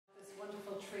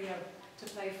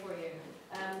play for you.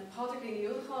 Pádraigín Ní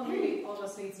Uallacháin really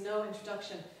almost needs no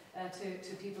introduction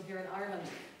to people here in Ireland,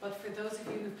 but for those of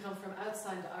you who've come from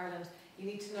outside Ireland, you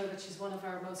need to know that she's one of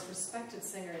our most respected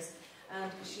singers,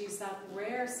 and she's that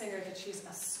rare singer that she's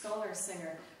a scholar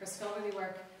singer. Her scholarly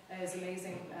work is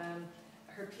amazing.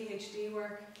 Her PhD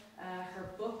work, her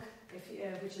book,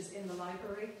 which is in the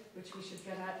library, which we should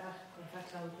get at. In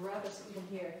fact, I'll grab it even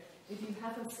here. If you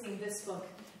haven't seen this book,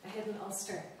 A Hidden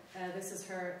Ulster, this is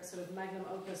her sort of magnum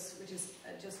opus, which is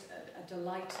just a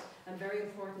delight and very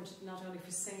important not only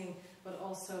for singing but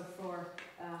also for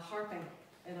harping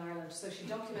in Ireland. So she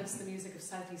documents the music of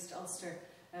southeast Ulster,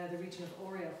 the region of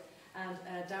Oriel. And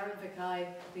Darren Mag Aoidh,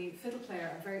 the fiddle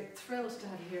player, I'm very thrilled to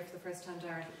have you here for the first time,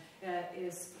 Darren,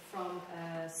 is from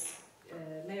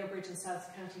Mayo Bridge in South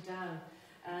County Down,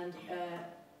 and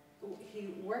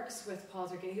he works with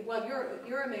Pádraigín. Well,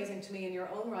 you're amazing to me in your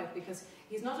own right, because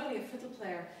he's not only a fiddle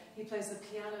player, he plays the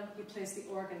piano, he plays the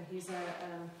organ. He's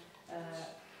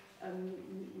a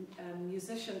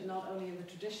musician not only in the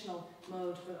traditional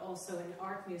mode but also in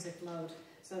art music mode.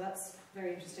 So that's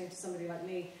very interesting to somebody like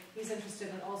me. He's interested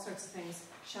in all sorts of things: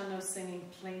 sean-nos singing,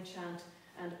 plain chant,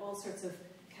 and all sorts of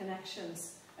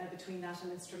connections between that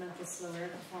and instrumental slow air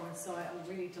performance. So I'm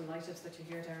really delighted that you're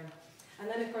here, Darren. And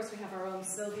then of course we have our own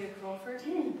Sylvia Crawford,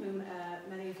 whom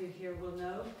many of you here will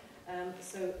know.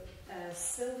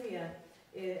 Sylvia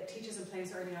teaches and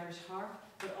plays early Irish harp,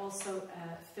 but also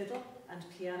fiddle and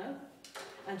piano.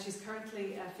 And she's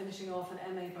currently finishing off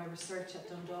an MA by research at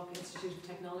Dundalk Institute of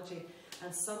Technology.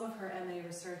 And some of her MA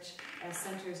research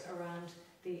centres around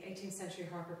the 18th century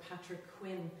harper Patrick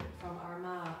Quinn from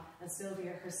Armagh, and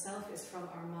Sylvia herself is from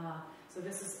Armagh. So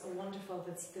this is a wonderful,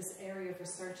 this area of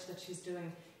research that she's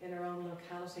doing in her own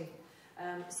locality.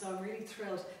 So I'm really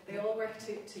thrilled. They all work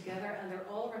together, and they're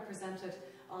all represented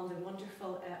on the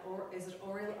wonderful, is it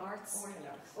Oriel Arts?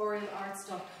 Oriel Arts.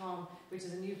 OrielArts.com, which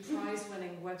is a new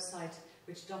prize-winning website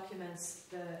which documents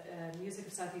the music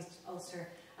of Southeast Ulster,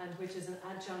 and which is an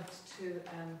adjunct to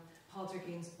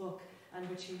Pádraigín's book, and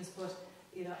which she has put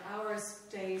hours,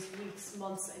 days, weeks,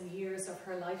 months and years of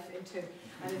her life into.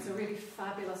 And it's a really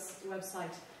fabulous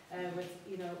website with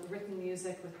written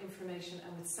music, with information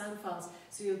and with sound files.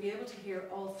 So you'll be able to hear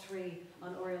all three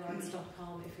on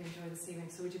OrielArts.com if you enjoy this evening.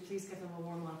 So would you please give them a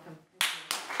warm welcome.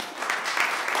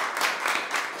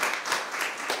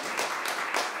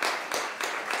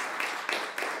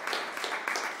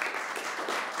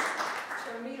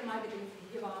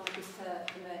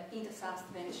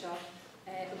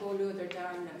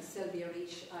 Darren agus Sylvia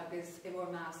Reach agus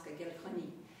Edward Mag Aoidh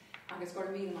Kilkenny agus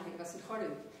Gormina agus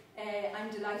Choru. I'm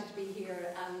delighted to be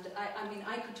here, and I mean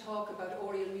I could talk about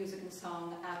Oriel music and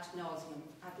song ad nauseam,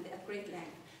 at great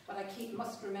length, but I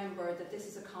must remember that this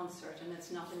is a concert and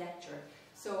it's not a lecture.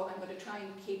 So I'm going to try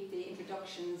and keep the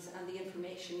introductions and the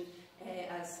information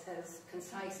as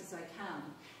concise as I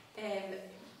can.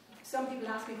 Some people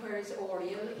ask me, where is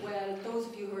Oriel? Well, those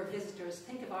of you who are visitors,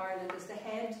 think of Ireland as the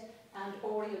head, and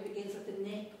Oriel begins at the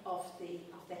nape of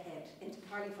the head into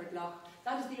Carlingford Loch.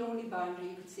 That is the only boundary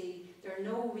you could see. There are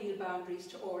no real boundaries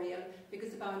to Oriel, because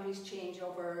the boundaries change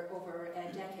over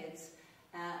decades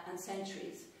and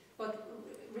centuries. But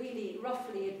really,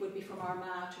 roughly, it would be from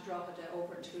Armagh to Drogheda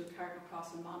over to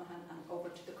Armagh and Monaghan and over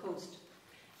to the coast.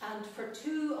 And for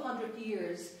 200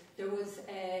 years, there was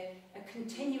a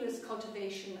continuous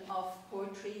cultivation of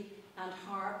poetry and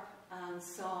harp and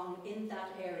song in that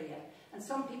area. And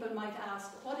some people might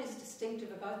ask, what is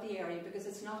distinctive about the area? Because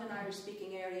it's not an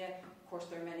Irish-speaking area. Of course,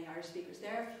 there are many Irish speakers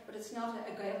there, but it's not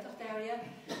a Gaeltacht area.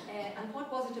 And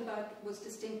what was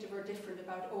distinctive or different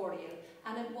about Oriel?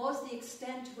 And it was the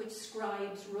extent to which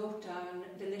scribes wrote down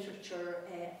the literature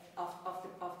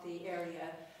of the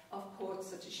area, of poets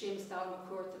such as Seamus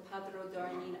Dalmacourt, the Pádraigín,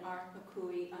 Darren Mag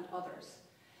Aoidh, and others.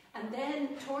 And then,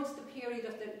 towards the period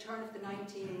of the turn of the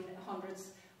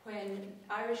 1900s, when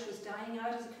Irish was dying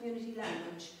out as a community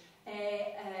language,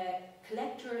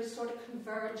 collectors sort of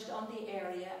converged on the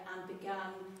area and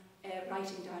began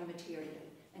writing down material,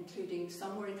 including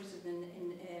some were interested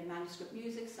in manuscript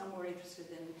music, some were interested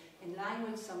in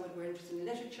language, some were interested in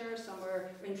literature, some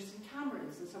were interested in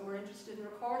cameras, and some were interested in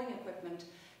recording equipment.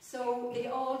 So they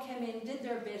all came in, did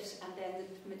their bit, and then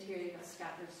the material got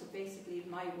scattered. So basically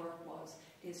my work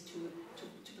is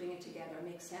to bring it together,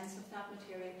 make sense of that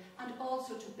material, and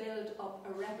also to build up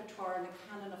a repertoire and a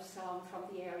canon of song from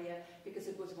the area, because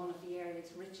it was one of the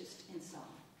areas richest in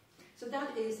song. So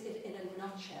that is it in a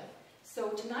nutshell. So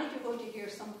tonight you're going to hear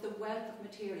some of the wealth of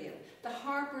material. The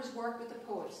harpers work with the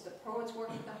poets work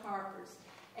with the harpers.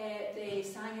 They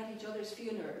sang at each other's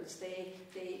funerals, they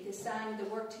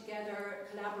worked together,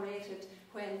 collaborated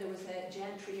when there was a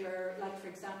gentry, or like for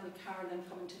example, Carolyn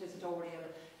coming to visit Oriel,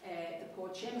 the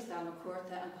poet Seamus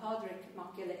McCurtha and Pádraigín Ní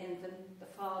Uallacháin,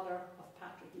 the father of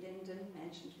Patrick Linden,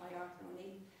 mentioned by Arthur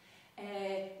O'Neill,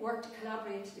 worked to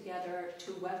collaborate together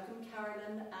to welcome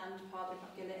Carolyn, and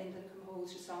Pádraigín Ní Uallacháin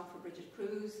composed a song for Bridget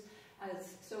Cruz.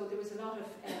 So there was a lot of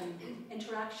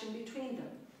interaction between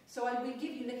them. So I will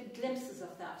give you little glimpses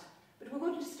of that. But we're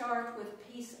going to start with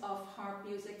a piece of harp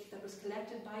music that was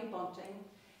collected by Bunting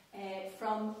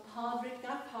from Pádraigín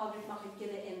Ní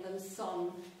Uallacháin's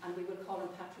son, and we will call him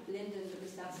Patrick Linden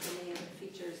because that's the name that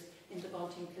features in the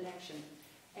Bunting collection.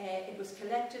 It was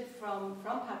collected from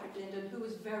Patrick Linden, who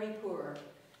was very poor.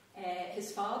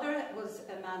 His father was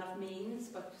a man of means,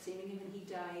 but seemingly when he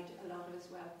died, a lot of his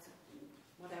wealth,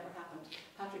 whatever happened,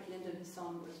 Patrick Linden, his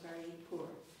son, was very poor.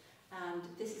 And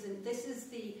this is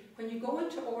the, when you go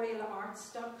into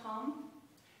orielarts.com,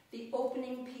 the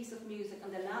opening piece of music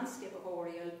on the landscape of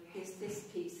Oriel is this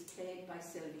piece played by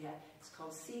Sylvia. It's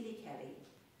called Seely Kelly,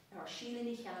 or Sheila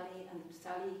Ní Kelly and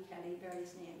Sally Kelly,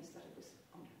 various names that it was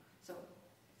under. So,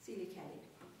 Seely Kelly.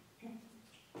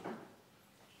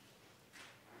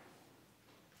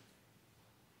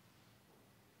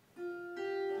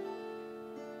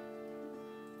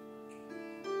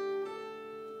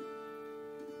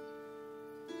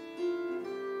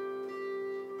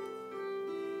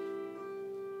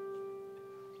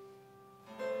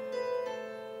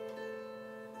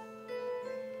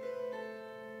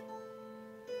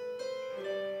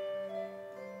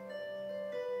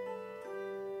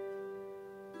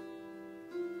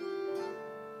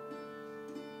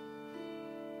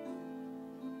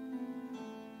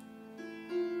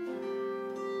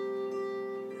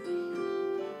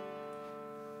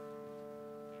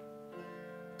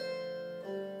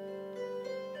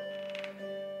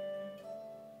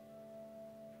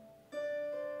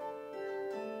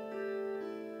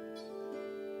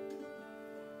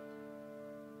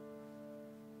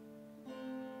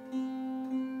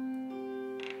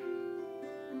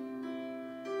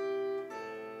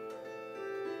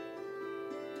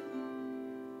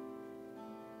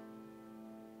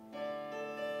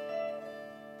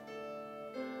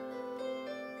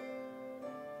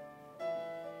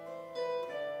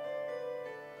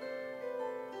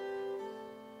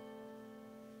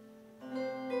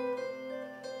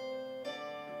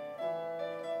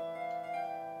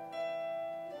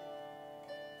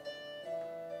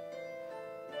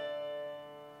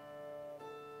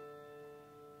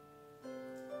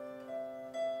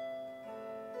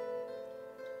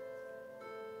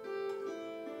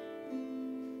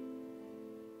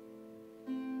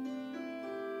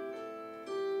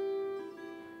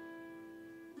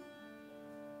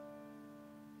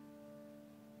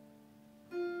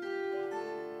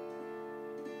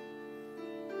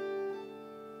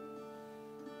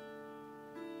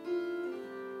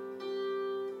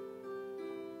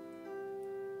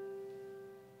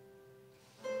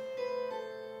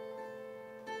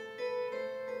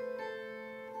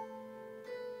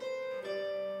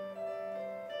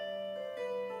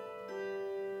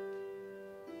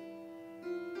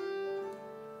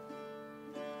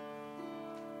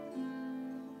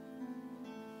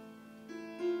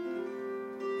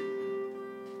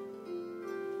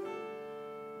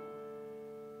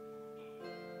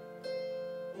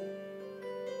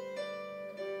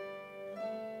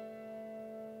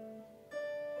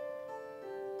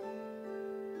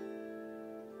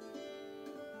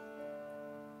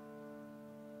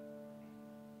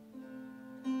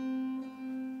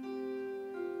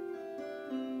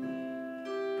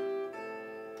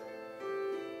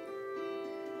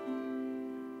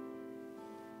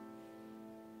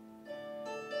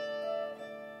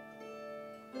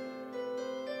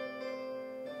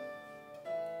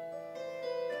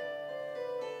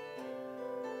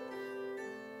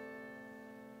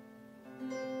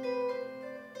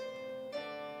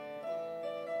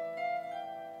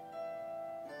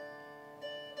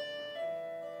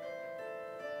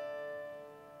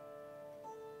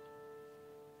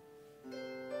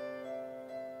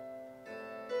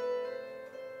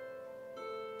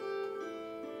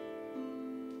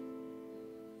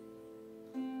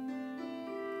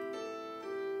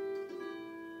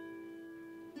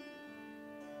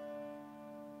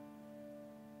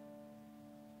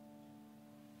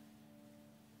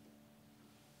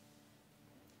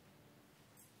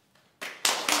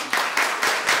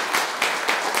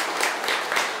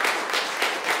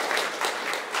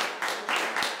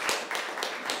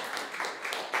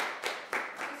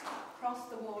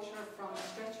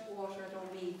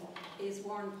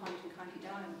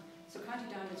 So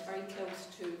County Down is very close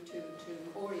to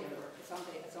Oriel, or it's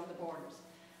on the borders.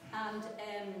 And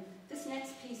this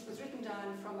next piece was written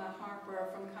down from a harper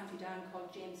from County Down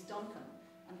called James Duncan.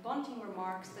 And Bunting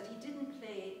remarks that he didn't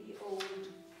play the old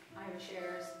Irish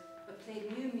airs, but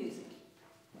played new music.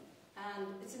 And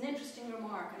it's an interesting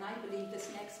remark, and I believe this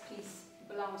next piece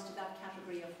belongs to that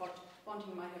category of what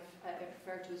Bunting might have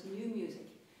referred to as new music.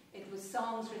 It was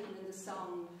songs written in the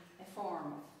song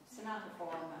form, sonata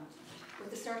form, and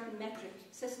with a certain metric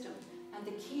system. And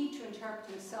the key to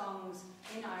interpreting songs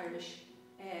in Irish,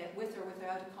 with or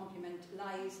without accompaniment,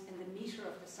 lies in the metre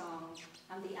of the song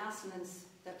and the assonance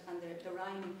and the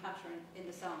rhyming pattern in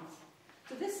the songs.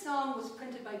 So this song was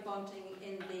printed by Bunting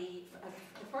in the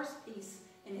first piece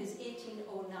in his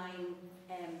 1809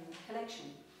 collection.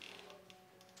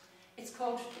 It's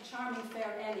called The Charming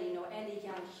Fair Ellie, no Ellie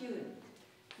Gan Huan.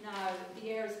 Now, the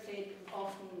air is played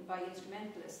often by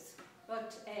instrumentalists,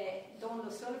 but Donal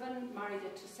O'Sullivan married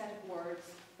it to a set of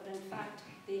words, but in fact,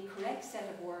 the correct set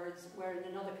of words were in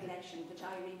another collection, which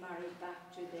I remarried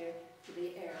back to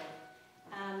the air.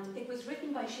 And it was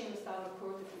written by Seamus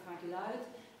McCurdy from County Louth,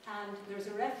 and there's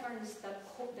a reference that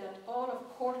all of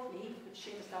Courtney, which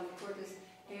Seamus McCurdy's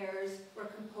airs, were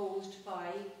composed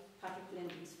by Patrick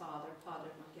Linden's father,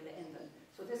 Pádraigín Ní.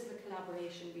 So this is a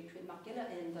collaboration between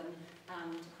Ní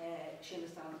and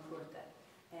Seamus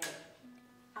McCurdy.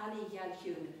 Ali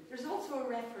Yalhune. There's also a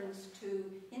reference to,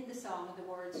 in the song, the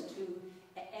words to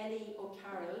Ellie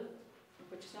O'Carroll,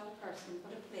 which is not a person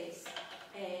but a place,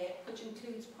 which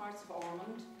includes parts of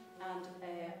Ormond and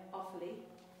Offaly.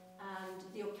 And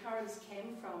the O'Carrolls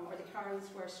came from, or the Carrolls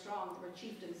were strong, they were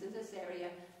chieftains in this area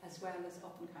as well as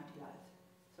up in County Louth.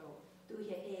 So,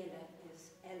 Duya Eile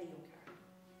is Ellie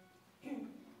O'Carroll.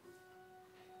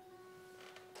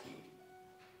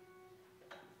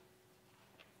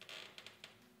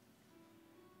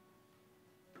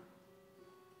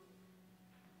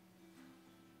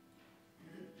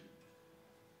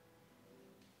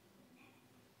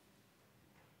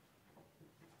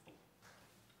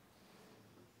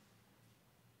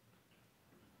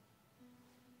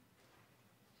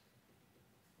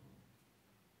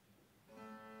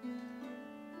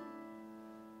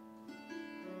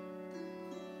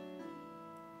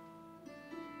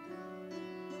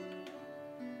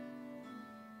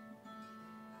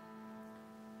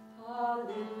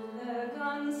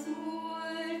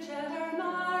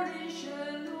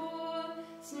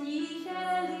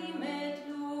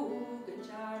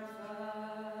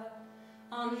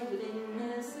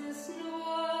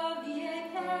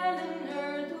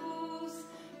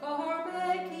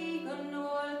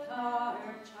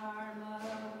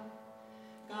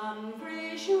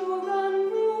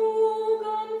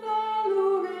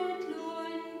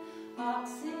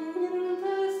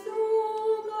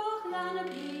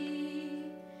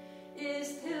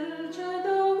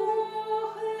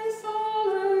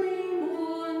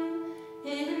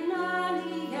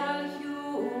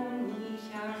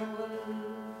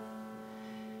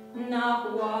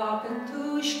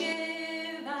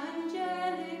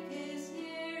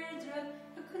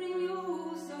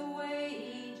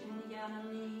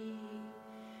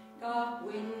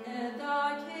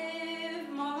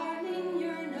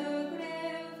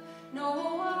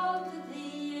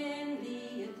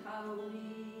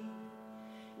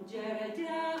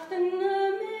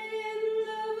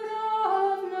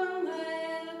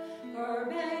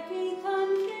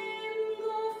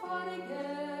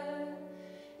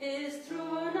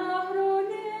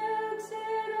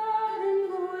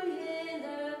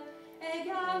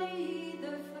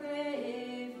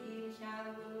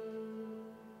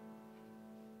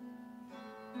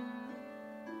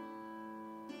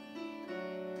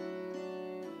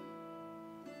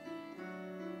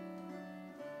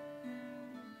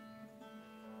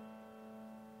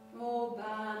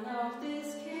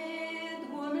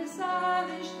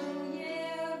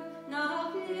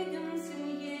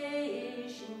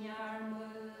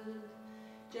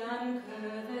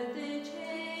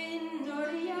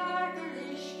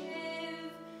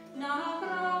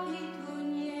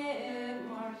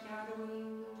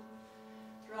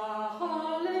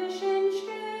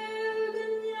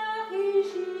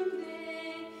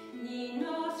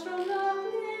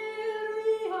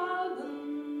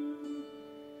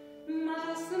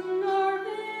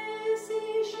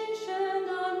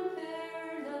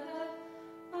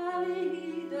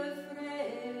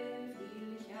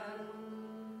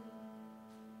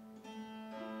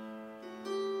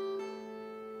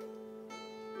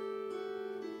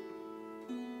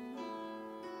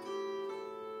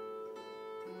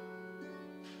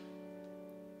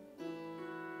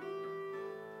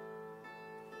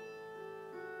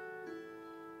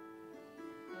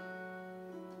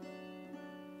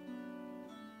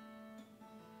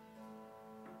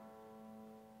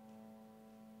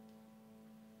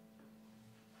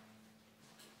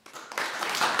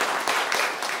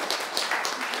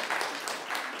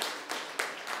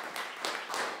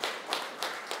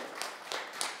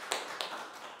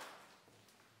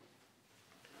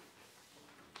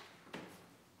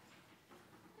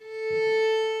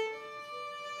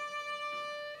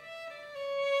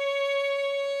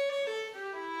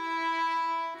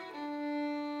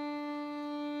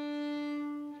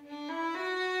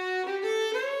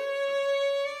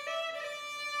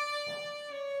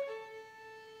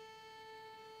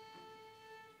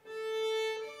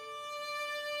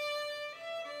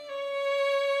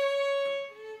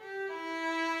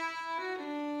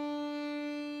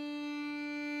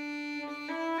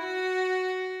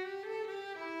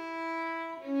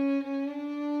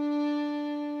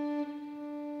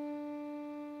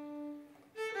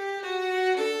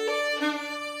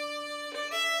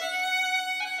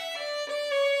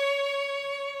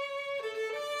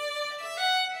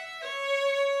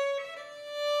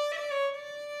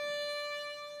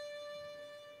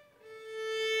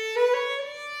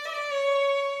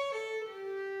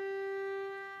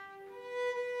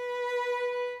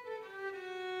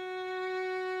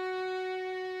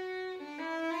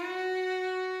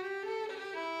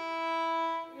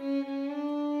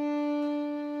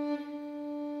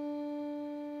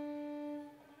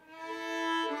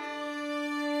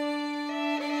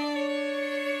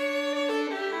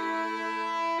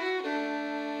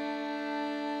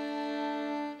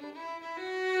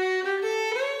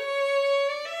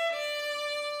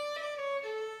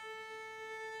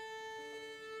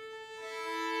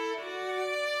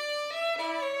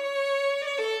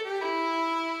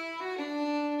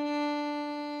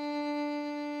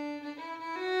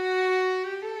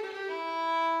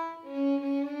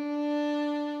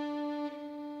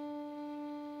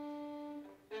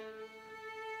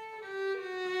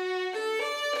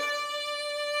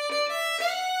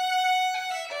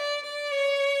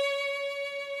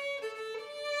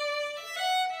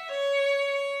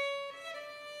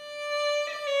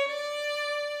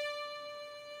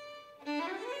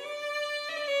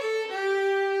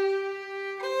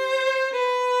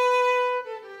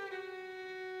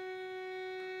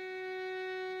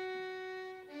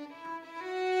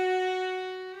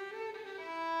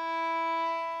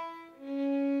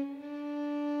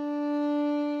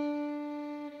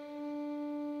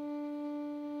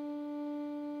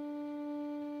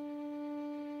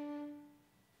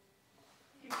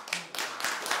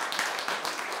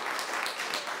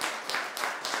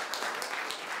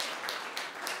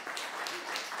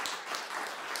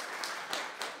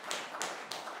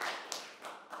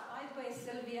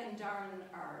 Darren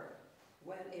are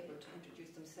well able to introduce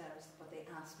themselves, but they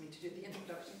asked me to do the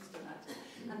introductions tonight.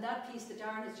 And that piece that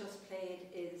Darren has just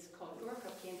played is called Urca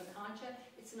Céim Concha.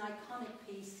 It's an iconic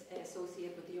piece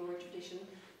associated with the Ora tradition.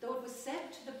 Though it was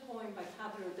set to the poem by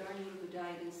Pádraigín, who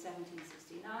died in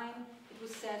 1769, it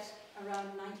was set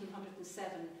around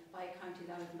 1907 by a County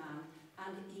Louth man,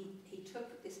 and he took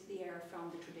the air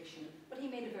from the tradition, but he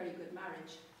made a very good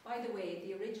marriage. By the way,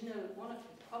 the original,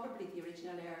 probably the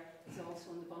original air, is also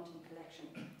in the Bunting collection,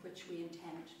 which we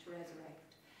intend to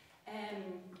resurrect.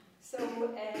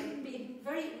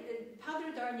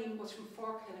 Pádraigín was from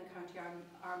Forkhill in County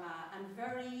Armagh, and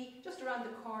just around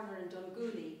the corner in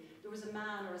Dungooley, there was a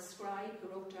man or a scribe who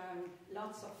wrote down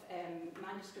lots of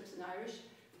manuscripts in Irish,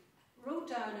 wrote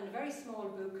down in a very small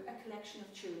book a collection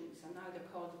of tunes, and now they're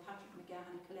called the Pádraigín Mag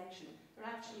Aoidh collection. They're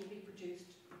actually reproduced.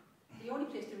 The only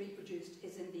place they're reproduced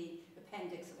is in the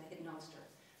appendix of a Hidden Ulster.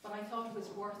 But I thought it was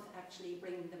worth actually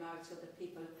bringing them out so that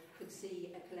people could see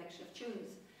a collection of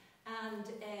tunes.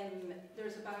 And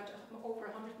there's about over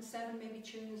 107 maybe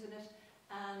tunes in it,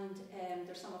 and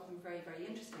there's some of them very, very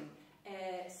interesting.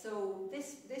 So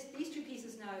these two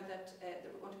pieces now that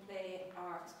we're going to play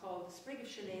is called The Sprig of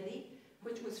Shillelagh,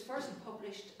 which was first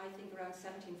published, I think, around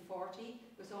 1740.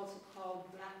 It was also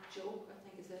called Black Joke, I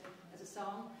think, as a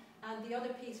song. And the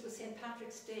other piece was St.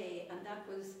 Patrick's Day, and that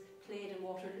was played in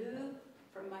Waterloo,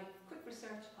 from my quick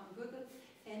research on Google,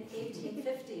 in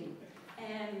 1815.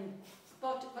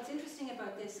 But what's interesting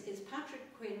about this is Patrick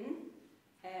Quinn,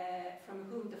 from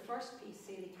whom the first piece,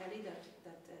 Celia Kelly, that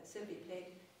Sylvia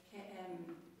played,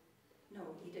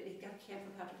 came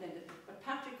from Patrick Linden. But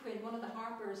Patrick Quinn, one of the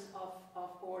harpers of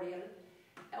Oriel,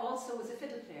 also was a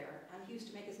fiddle player, and he used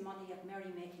to make his money at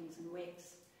merrymakings and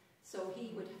wakes. So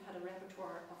he would have had a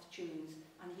repertoire of tunes,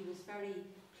 and he was very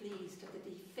pleased that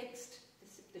he fixed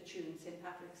the tune St.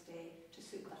 Patrick's Day to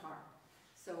suit the harp.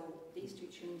 So these two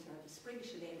tunes are The Sprig of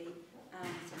Shillelagh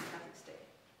and St. Patrick's Day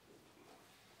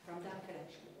from that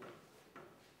collection.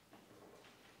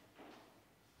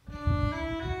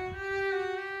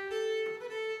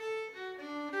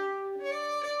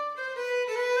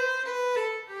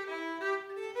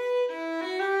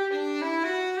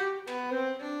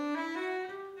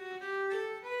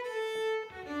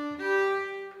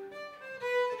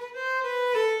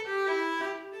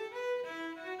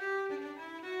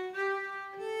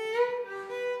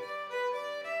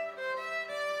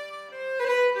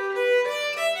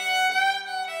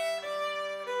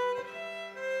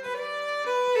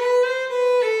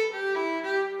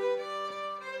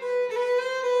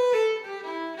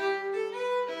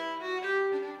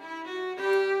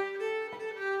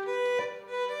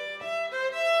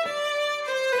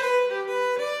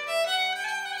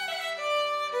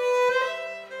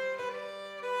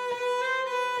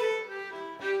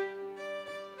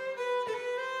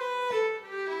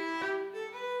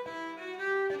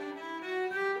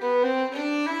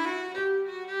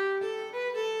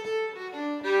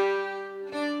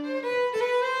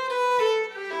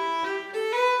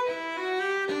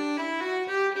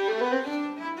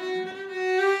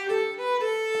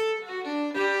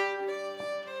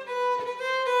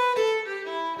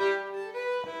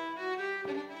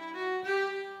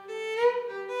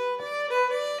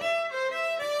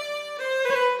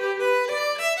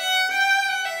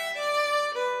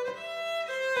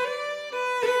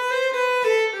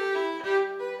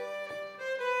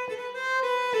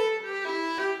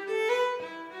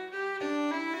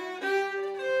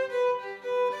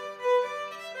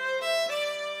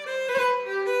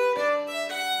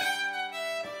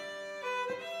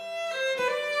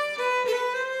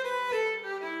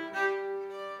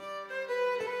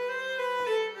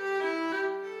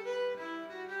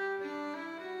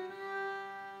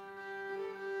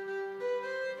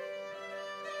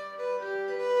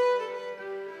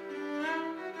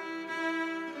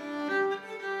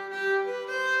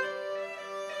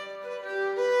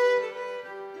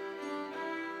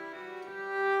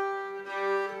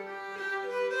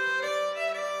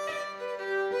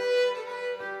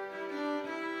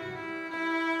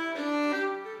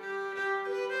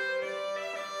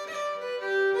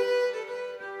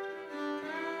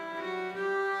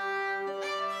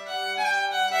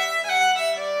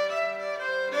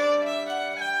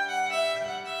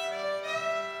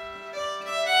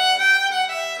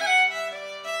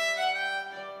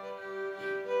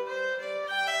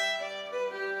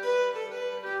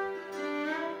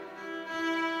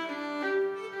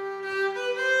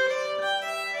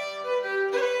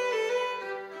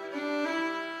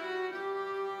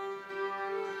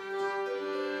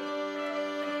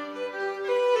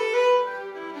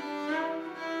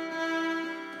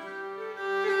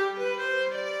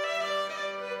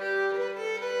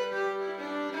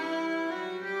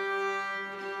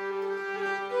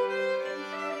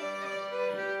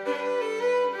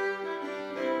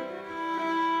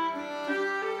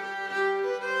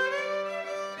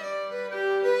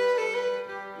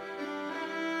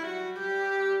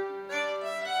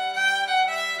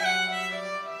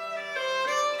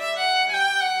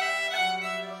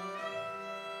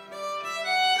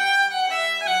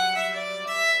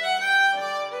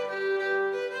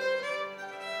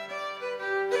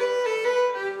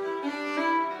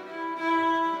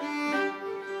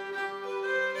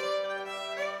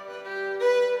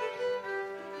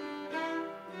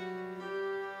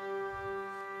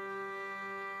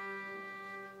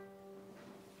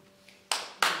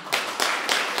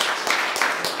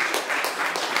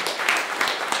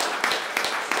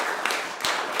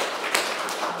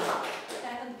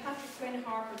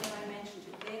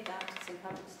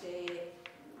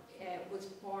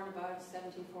 about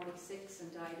 1746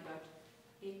 and died about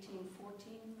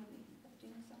 1814, maybe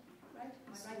 15 or something, right?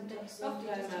 Am I right? Roughly,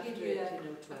 just to give you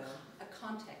a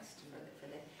context for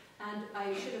that. And I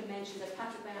should have mentioned that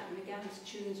Patrick McGann's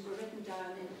tunes were written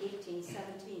down in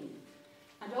 1817.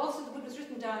 And also what was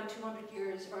written down 200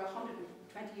 years or 120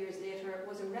 years later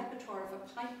was a repertoire of a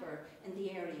piper in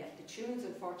the area. The tunes,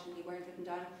 unfortunately, weren't written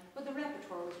down, but the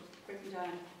repertoire was written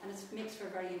down, and it makes for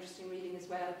very interesting reading as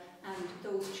well. And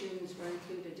those tunes were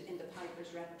included in the piper's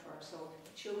repertoire, so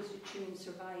it shows the tunes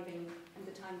surviving and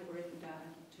the time they were written down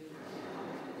to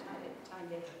time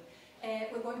later.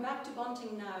 We're going back to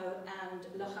Bunting now and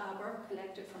Loch Aber,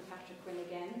 collected from Patrick Quinn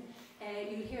again.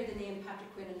 You'll hear the name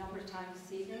Patrick Quinn a number of times this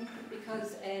evening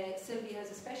because Sylvia has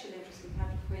a special interest in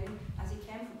Patrick Quinn as he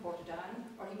came from Portadown,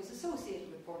 or he was associated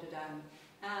with Portadown.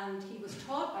 And he was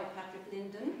taught by Patrick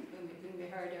Linden, whom we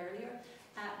heard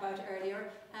about earlier,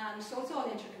 and so it's all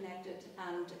interconnected,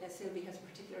 and Sylvia has a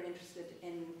particular interest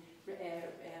in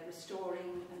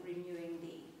restoring and renewing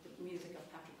the music of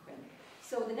Patrick Quinn.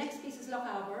 So the next piece is Loch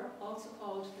Aber, also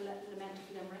called the Lament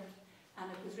of Limerick,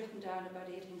 and it was written down about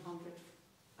 1800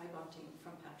 by Bunting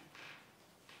from Patrick.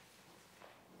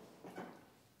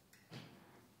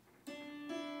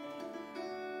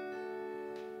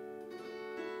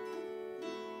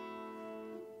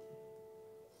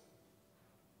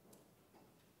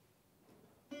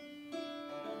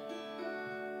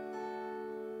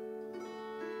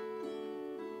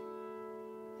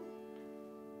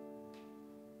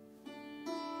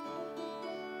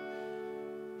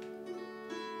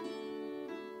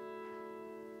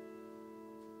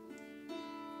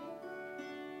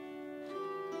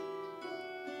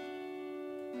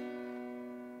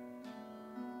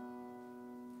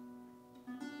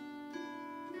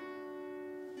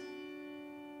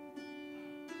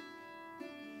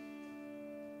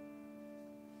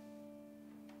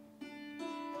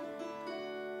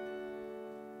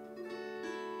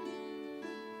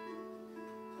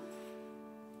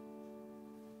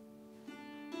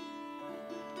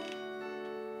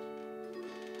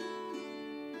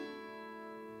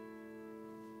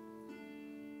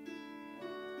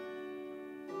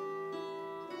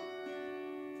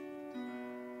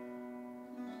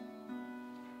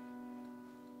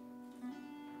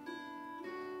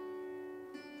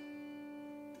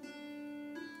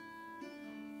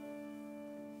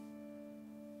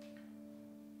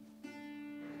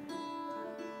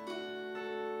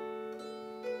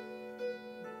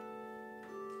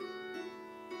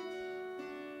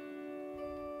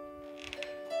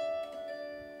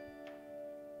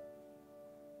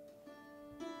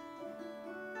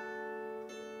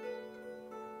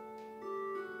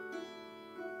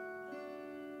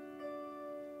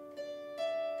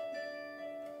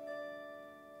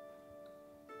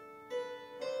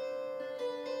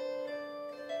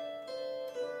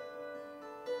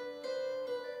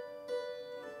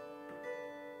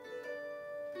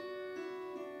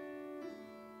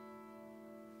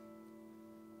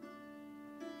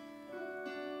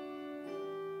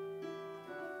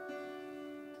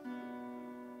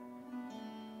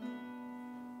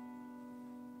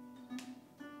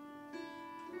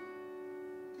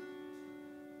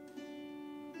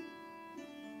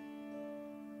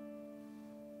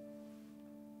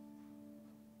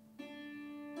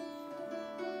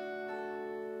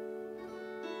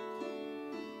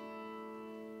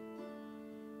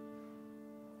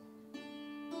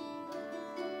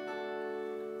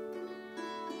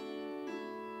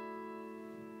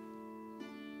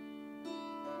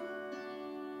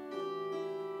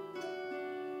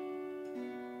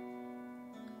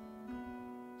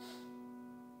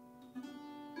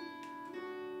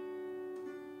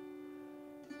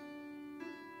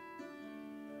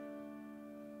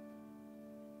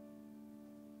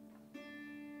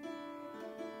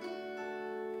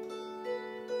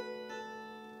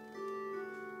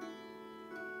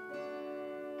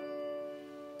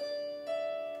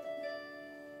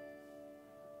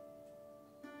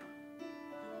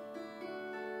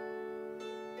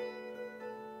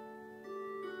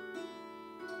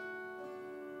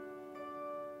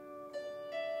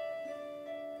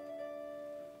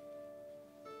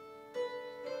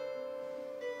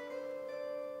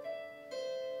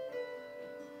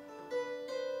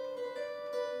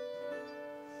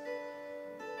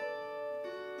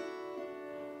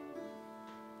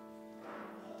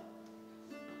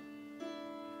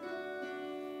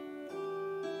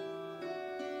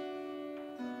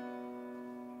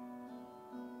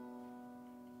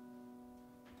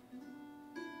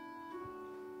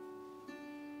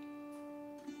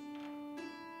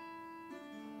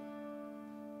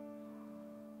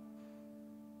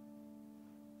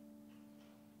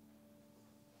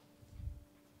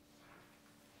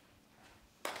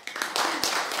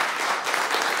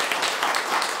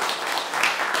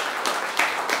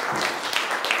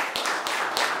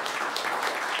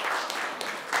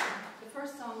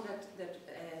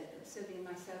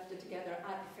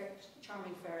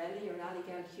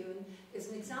 gCláirseach is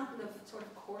an example of sort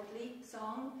of courtly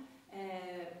song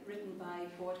written by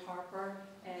poet Harper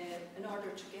in order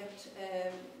to get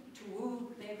to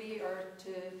woo maybe or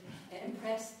to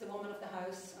impress the woman of the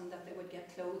house, and that they would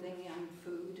get clothing and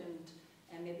food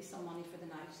and maybe some money for the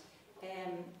night.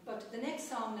 But the next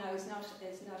song now is an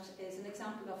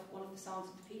example of one of the songs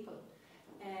of the people,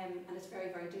 and it's very,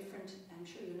 very different. I'm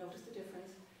sure you'll notice the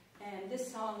difference.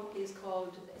 This song is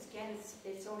called, again,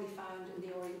 it's only found in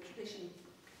the Oriel tradition,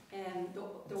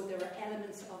 though there are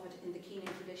elements of it in the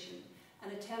Keenan tradition.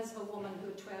 And it tells of a woman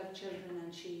who had 12 children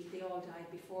and they all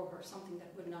died before her, something that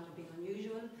would not have been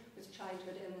unusual with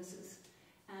childhood illnesses.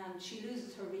 And she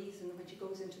loses her reason when she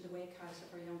goes into the wake house of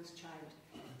her youngest child.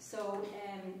 So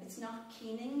it's not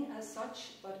keening as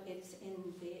such, but it's a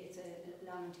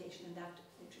lamentation in that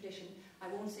tradition. I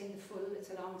won't sing the full,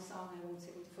 it's a long song, I won't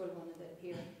sing the full one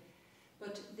here.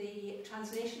 But the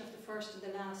translation of the first and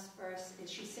the last verse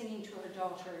is she's singing to her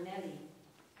daughter Nellie.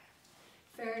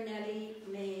 Fair Nellie,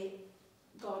 may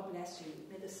God bless you.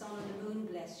 May the sun and the moon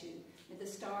bless you. May the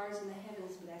stars in the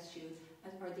heavens bless you.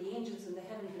 Or the angels in the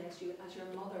heaven bless you, as your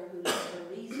mother, who loves a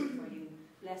reason for you,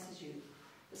 blesses you.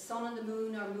 The sun and the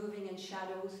moon are moving in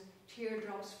shadows.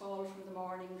 Teardrops fall from the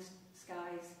morning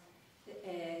skies.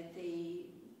 The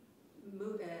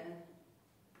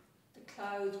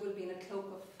clouds will be in a cloak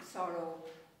of sorrow,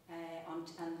 and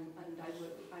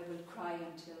I will cry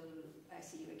until I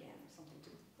see you again.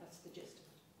 That's the gist of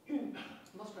it.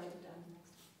 I must write it down next.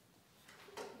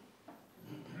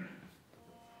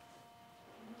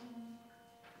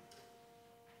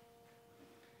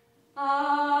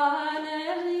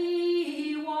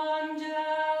 Nellie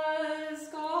wanders,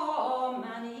 go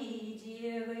many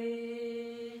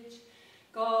dearage,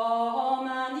 go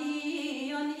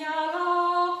many on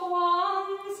Uallacháin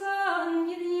once on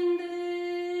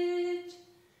Grindage,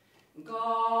 go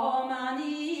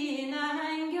many in a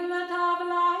hangel of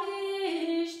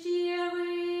life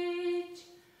dearage,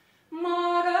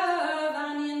 more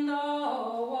than in the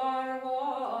war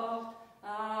walk,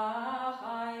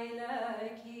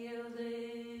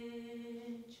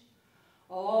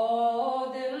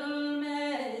 oh, dill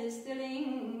me stilling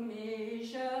me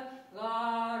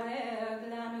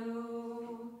glanu,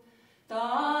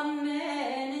 dan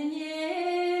men in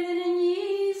yel in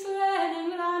yis len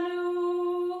glanu,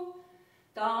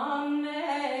 dan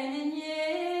men in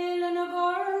yel in a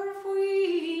gorfui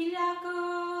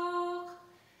lakach,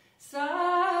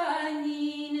 sanines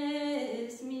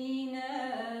mine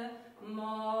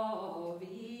ma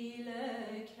vile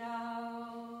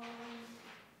krav.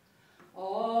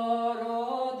 Or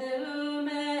dill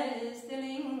me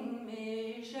stilling me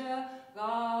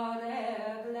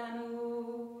glanu,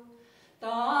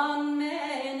 dan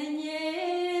men in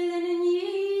yel in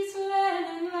yis len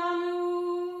glanu,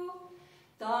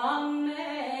 dan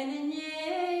men in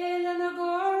yel in a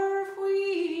gorfui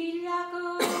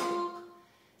lakach,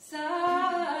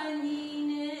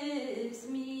 sanines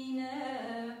mine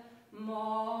ma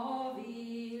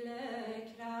vile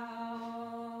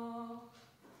krav.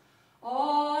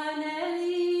 Oh,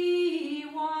 Nellie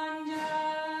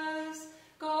wanders,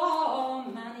 go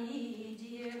many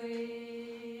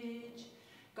dearage,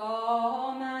 go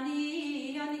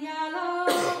many on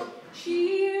Uallacháin,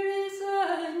 sheer is a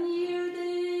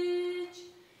neardage,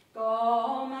 go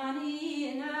many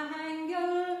in a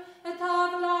hangel at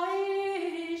of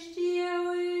life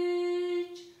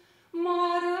dearage,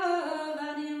 more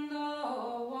than in the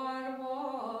war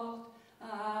walk,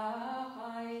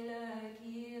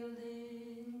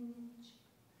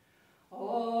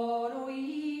 or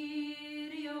Oriel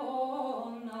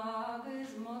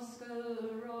agus muskel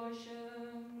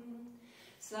Russian,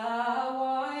 sa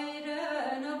wide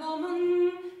na woman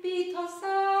be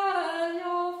tossal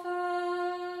yofa,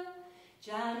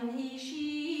 Jan he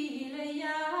shile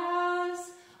yas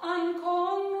an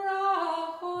conra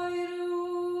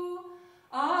hoiru,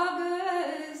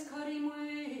 agus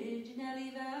karimwid Nelly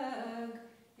veg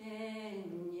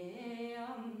enye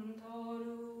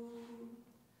antoru.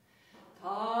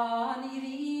 Tá ní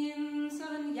rion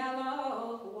san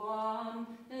Uallacháin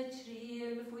a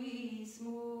trial faoi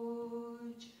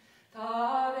smúid, tá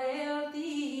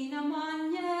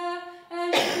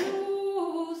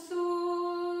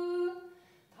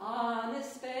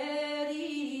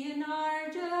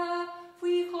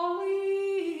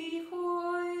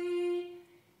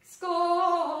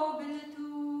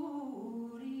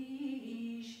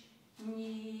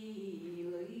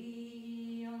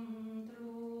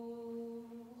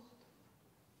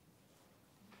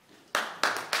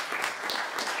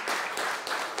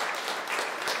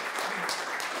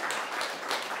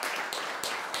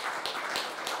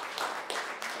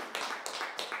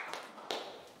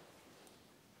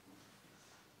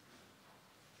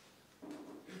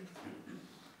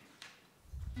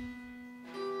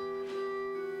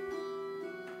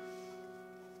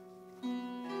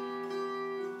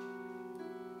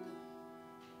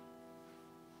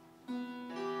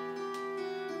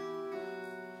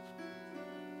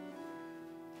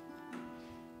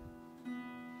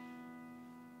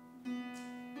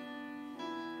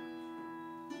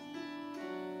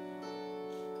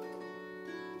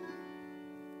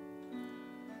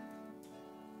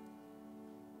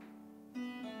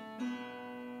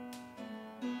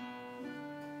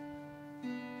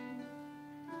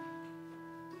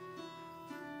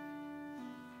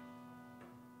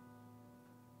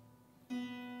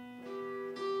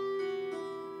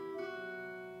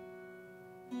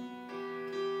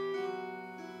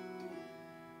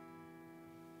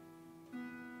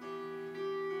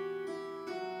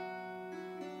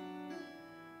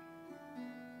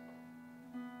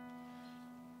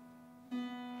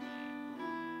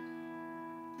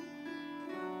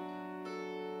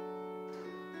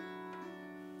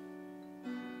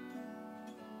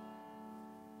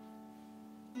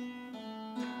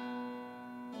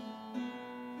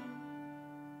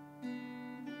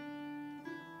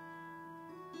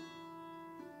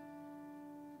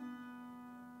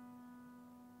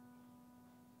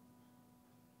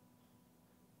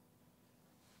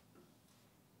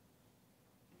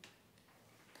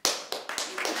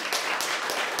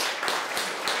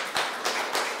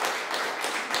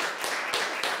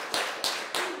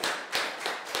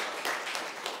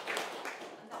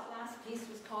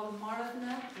no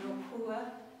Maravna, no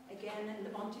Cua, again in the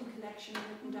Bunting collection,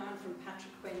 written down from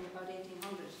Patrick Quinn about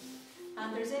 1800.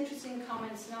 And there's interesting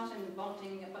comments, not in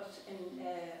Bunting, but in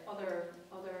other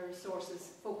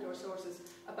sources, folklore sources,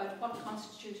 about what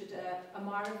constituted a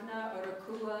Maravna or a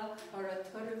Cua or a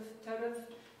Turv,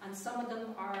 and some of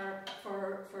them are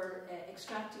for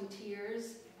extracting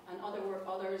tears, and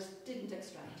others didn't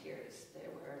extract tears. They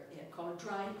were called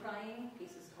dry crying,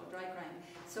 pieces called dry crying.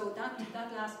 So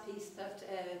that last piece that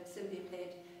Sylvia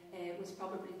played was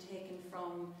probably taken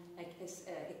from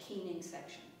a keening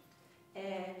section.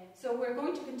 So we're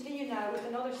going to continue now with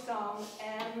another song,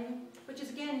 which is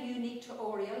again unique to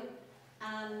Oriel,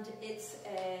 and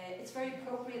it's very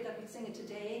appropriate that we sing it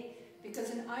today,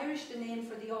 because in Irish the name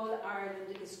for the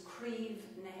All-Ireland is Creve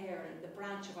Nahéireann, the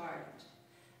branch of Ireland.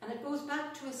 And it goes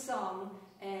back to a song,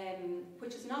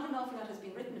 which is not an awful lot has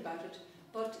been written about it,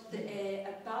 but a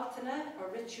Baltana,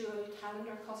 or ritual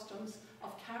calendar customs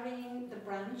of carrying the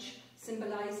branch,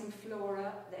 symbolising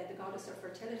Flora, the goddess of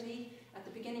fertility, at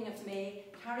the beginning of May,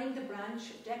 carrying the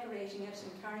branch, decorating it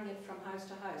and carrying it from house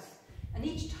to house. And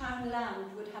each town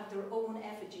land would have their own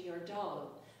effigy or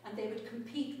doll, and they would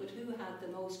compete with who had the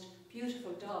most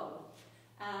beautiful doll.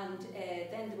 And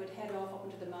then they would head off up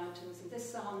into the mountains, and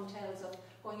this song tells of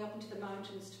going up into the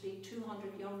mountains to be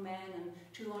 200 young men and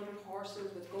 200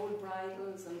 horses with gold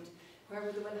bridles, and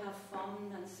where they will have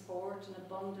fun and sport and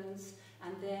abundance,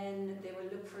 and then they will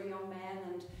look for young men.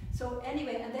 And so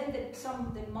anyway, and then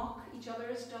they mock each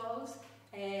other's dolls,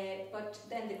 but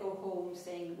then they go home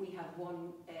saying, we have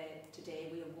won today,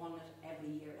 we have won it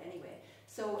every year anyway.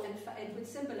 So it would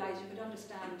symbolise, you could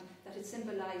understand that it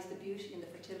symbolised the beauty and the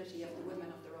fertility of the women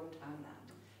of their own townland.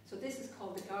 So this is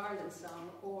called the Garland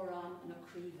song, Oran na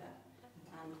Críve.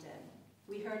 And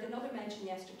we heard another mention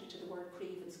yesterday to the word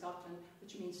Creve in Scotland,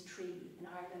 which means tree. In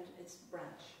Ireland, it's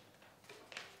branch.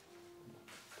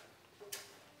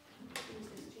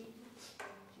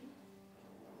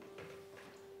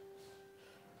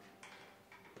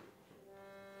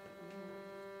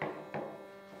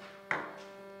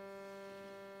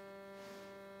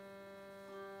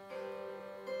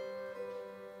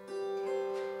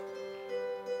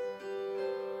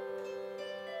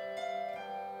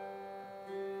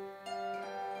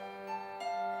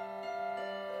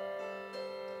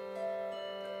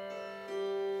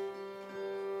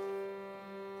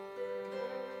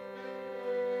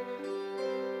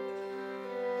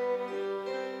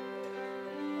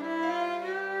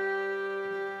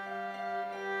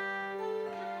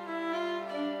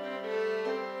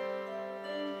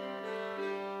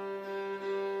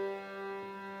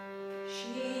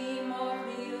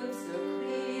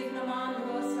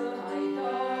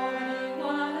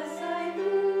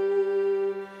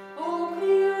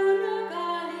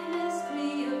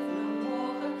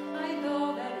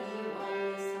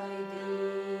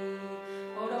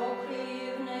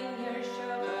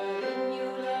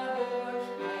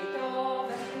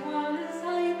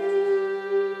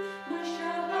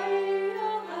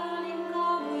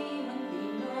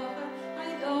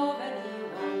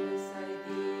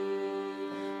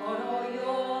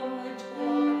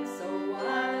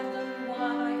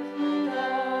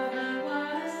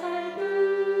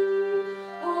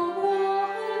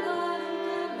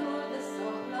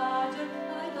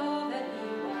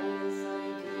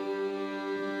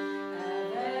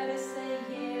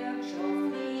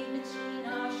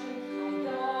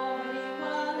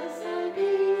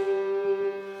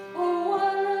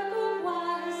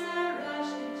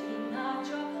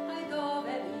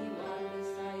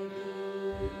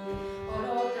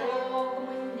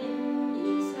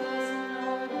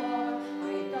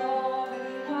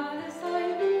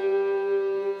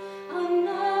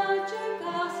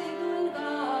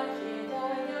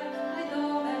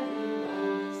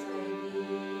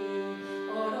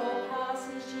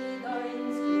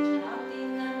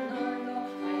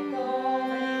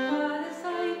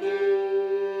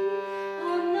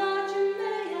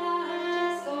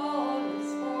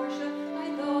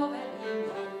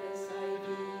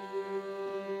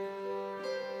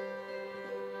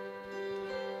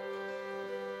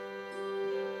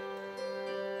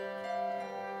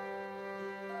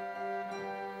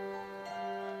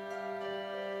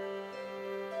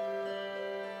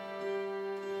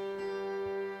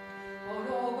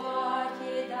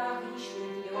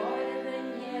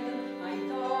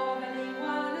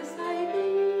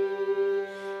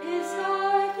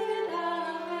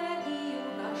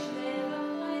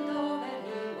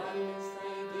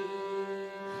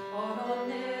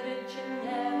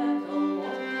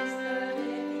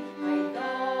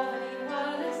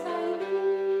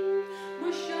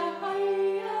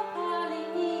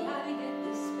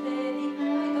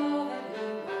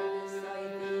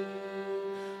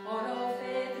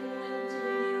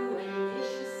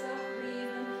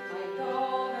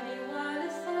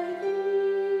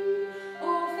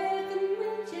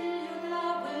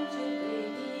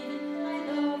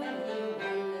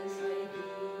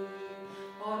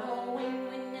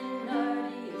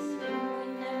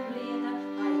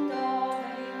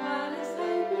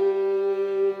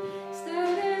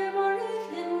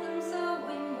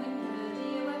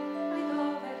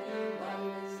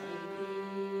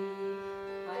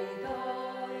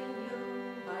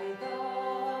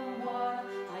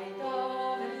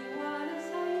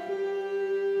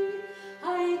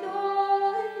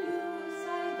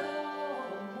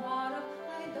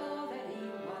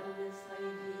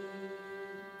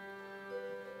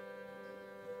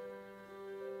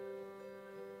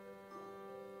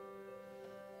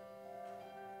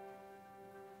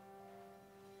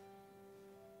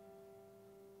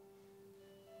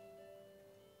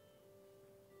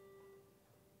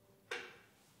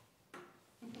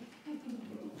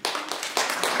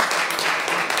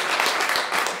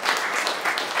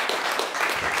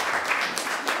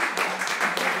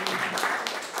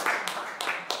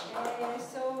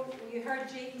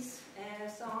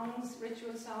 songs,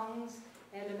 ritual songs,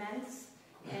 laments,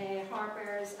 harp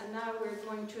airs, and now we're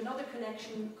going to another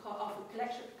collection of a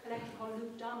collector called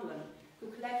Louth,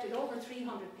 who collected over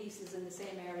 300 pieces in the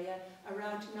same area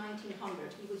around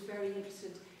 1900. He was very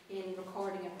interested in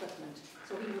recording equipment.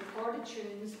 So he recorded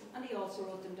tunes and he also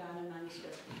wrote them down in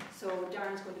manuscript. So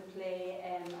Darren's going to play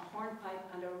a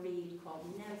hornpipe and a reel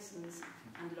called Nelson's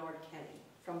and Lord Kelly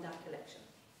from that collection.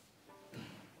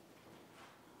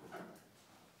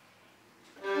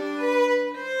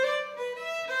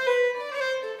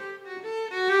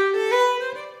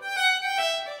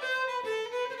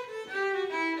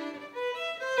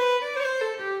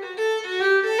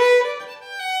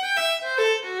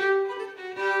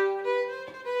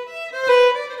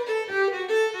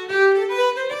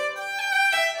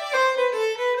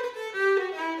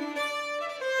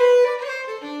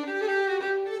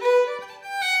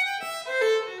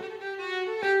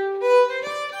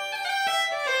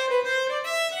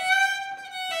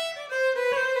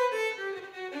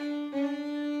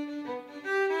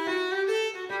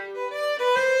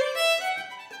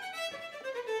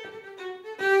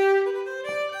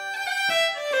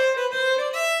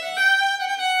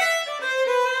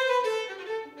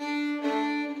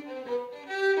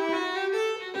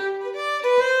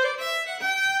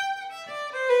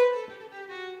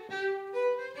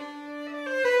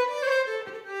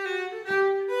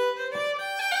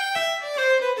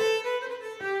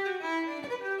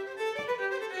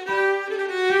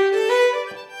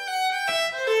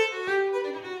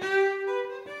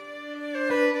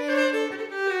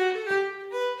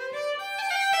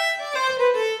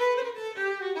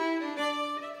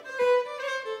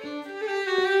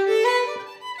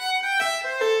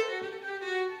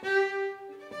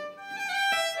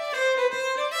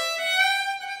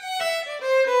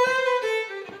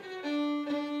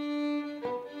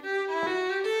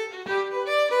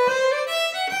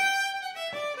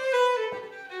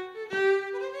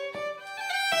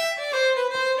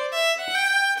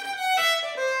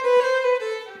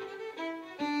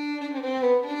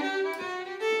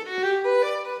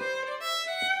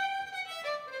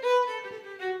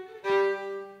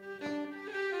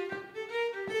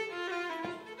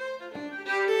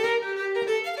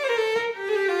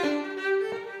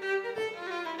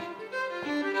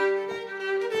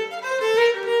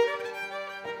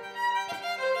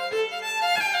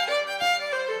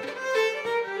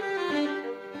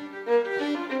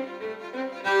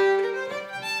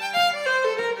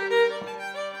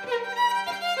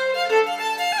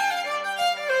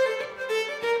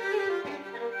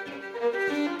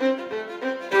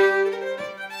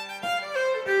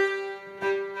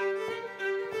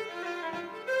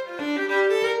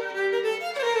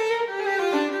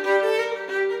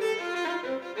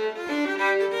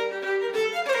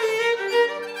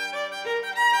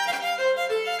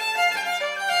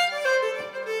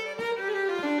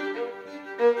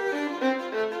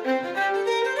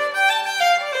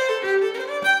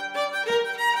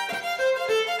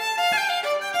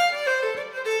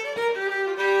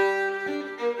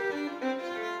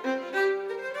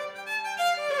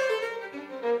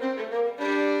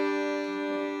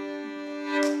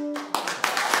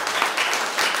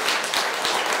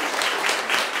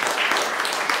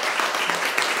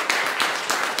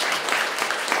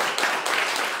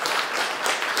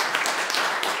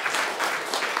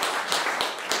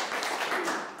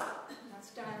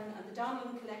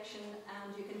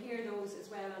 And you can hear those as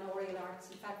well on Oriel Arts.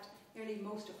 In fact, nearly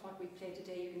most of what we play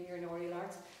today you can hear in Oriel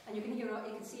Arts. And you can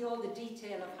see all the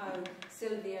detail of how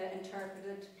Sylvia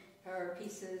interpreted her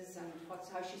pieces and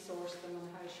how she sourced them and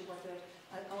how she worked it.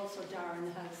 And also Darren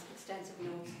has extensive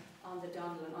notes on the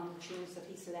Donnell and on the tunes that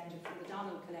he selected from the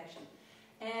Donnell collection.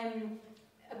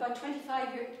 About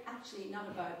 25 years, actually not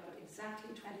about, but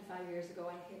exactly 25 years ago,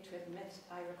 I hate to admit,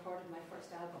 I recorded my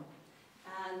first album.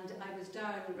 And I was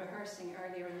down rehearsing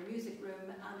earlier in the music room,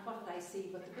 and what did I see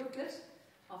but the booklet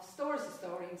of Stories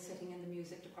Historians sitting in the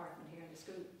music department here in the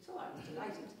school. So I was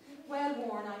delighted. Well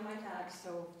worn, I might add,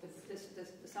 so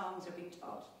the songs are being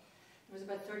taught. There was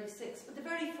about 36, but the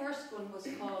very first one was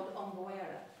called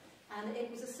Umboera. And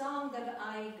it was a song that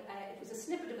it was a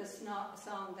snippet of a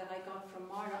song that I got from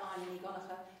Pádraigín Ní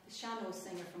Uallacháin, the sean-nos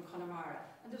singer from Connemara.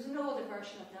 And there was no other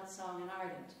version of that song in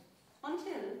Ireland.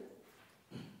 Until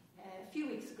a few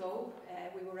weeks ago,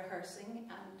 we were rehearsing,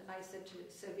 and I said to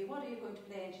Sylvia, what are you going to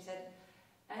play? And she said,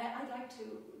 I'd like to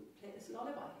play this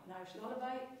lullaby, an Irish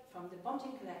lullaby from the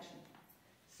Bunting collection.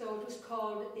 So it was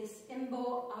called Is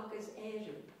Imbo Agus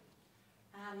Éireann.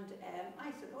 And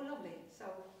I said, oh lovely. So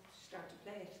she started to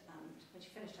play it, and when she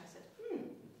finished I said,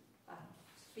 that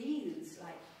feels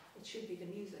like it should be the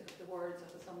music of the words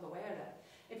of the Umboera.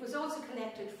 It was also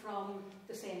collected from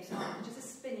the same song, which is a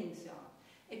spinning song.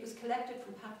 It was collected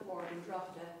from Pat Ward and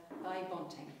Drogheda by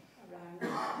Bunting around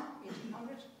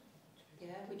 1800. Yeah,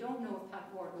 we don't know if Pat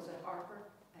Ward was a harper.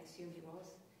 I assume he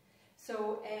was.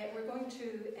 So we're going to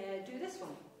do this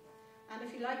one. And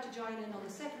if you'd like to join in on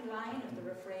the second line of the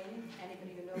refrain,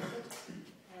 anybody who knows it,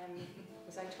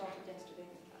 because I taught it yesterday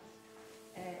in class.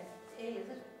 A, is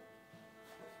it?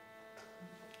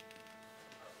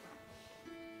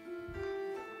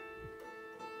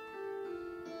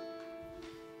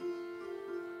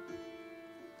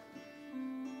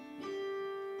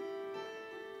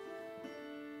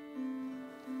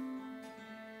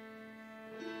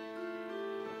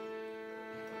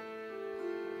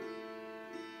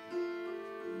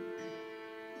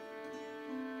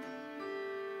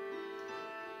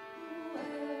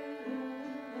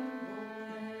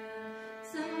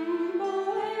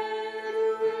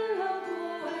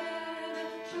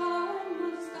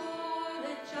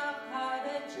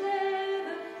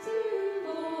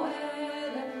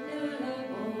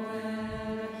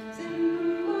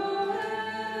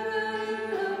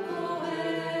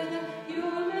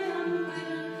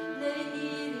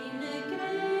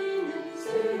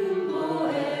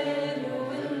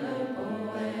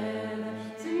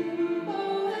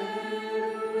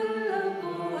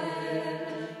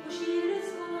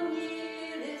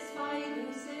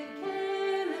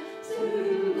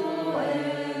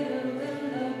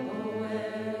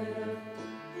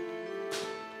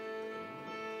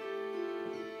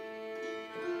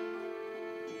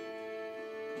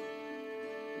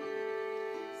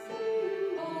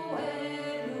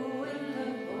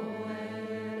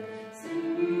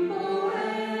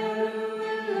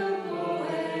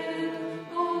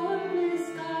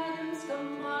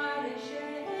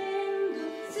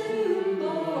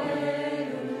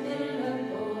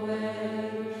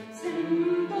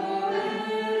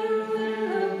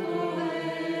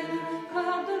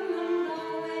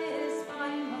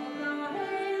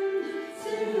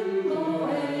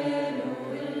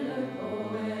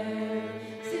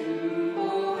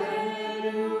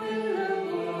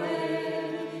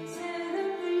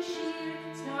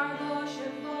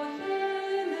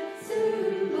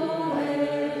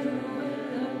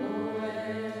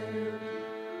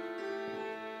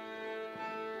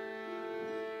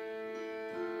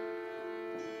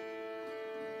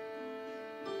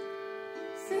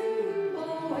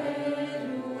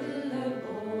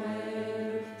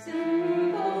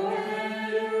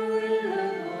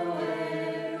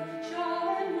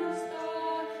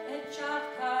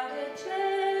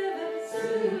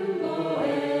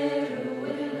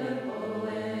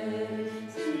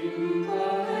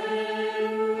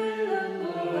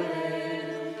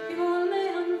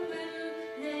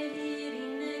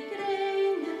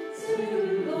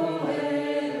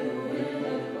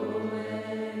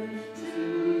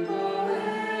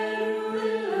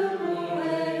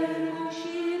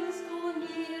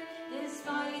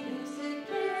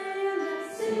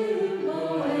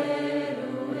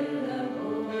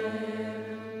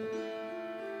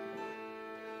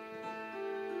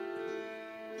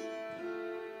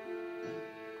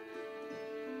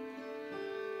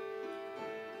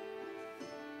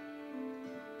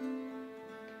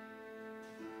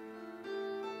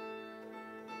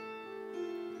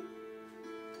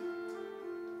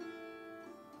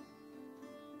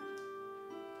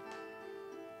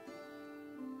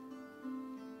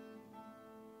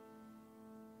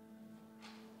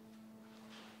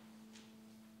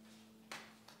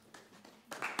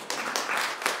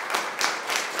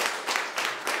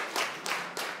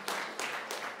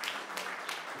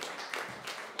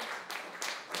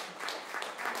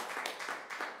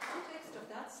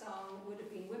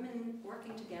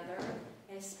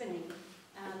 Spinning,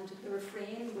 and the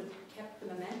refrain would keep the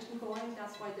momentum going.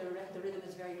 That's why the rhythm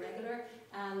is very regular,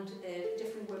 and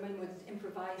different women would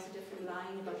improvise a different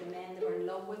line about the men they were in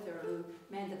love with, or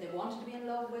men that they wanted to be in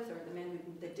love with, or the men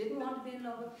they didn't want to be in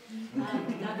love with.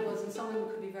 And that was, and some of them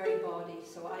could be very bawdy,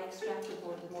 so I extracted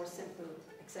one of the more simple,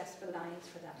 accessible lines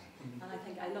for that. And I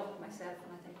think I love it myself,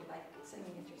 and I think you like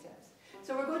singing it yourselves.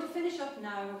 So we're going to finish up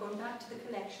now. We're going back to the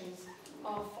collections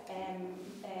of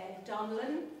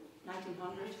Donlan,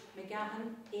 1900,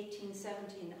 McGahan,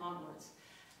 1817 onwards.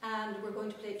 And we're going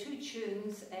to play two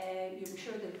tunes. I'm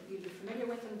sure that you'll be familiar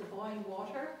with them, The Boyne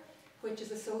Water, which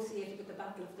is associated with the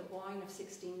Battle of the Boyne of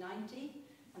 1690.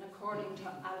 And according to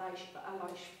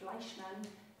Alois Fleischmann,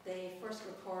 the first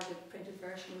recorded printed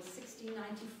version was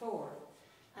 1694.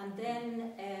 And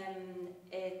then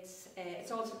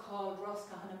it's also called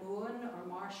Rosca Hanamuan or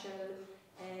Marshall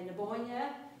Naboyne.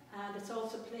 And it's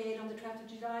also played on the 12th of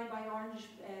July by Orange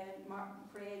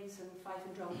parades and fife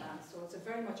and drum bands. So it's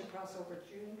very much a crossover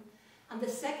tune. And the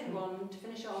second one, to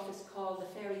finish off, is called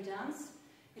The Fairy Dance.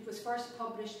 It was first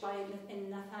published by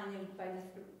Nathaniel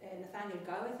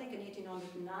Gow, I think, in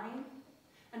 1809.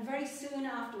 And very soon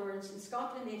afterwards, in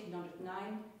Scotland,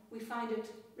 1809, we find it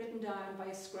written down by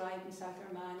a scribe in South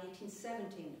Armagh in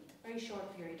 1817. Very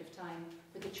short period of time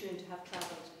for the tune to have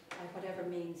travelled by whatever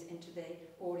means into the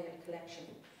Oriel collection.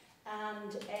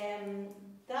 And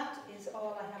that is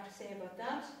all I have to say about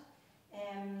that.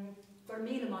 For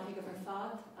me, the maithig of her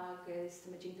fad, agus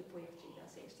the magenta poetry,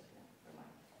 that's it.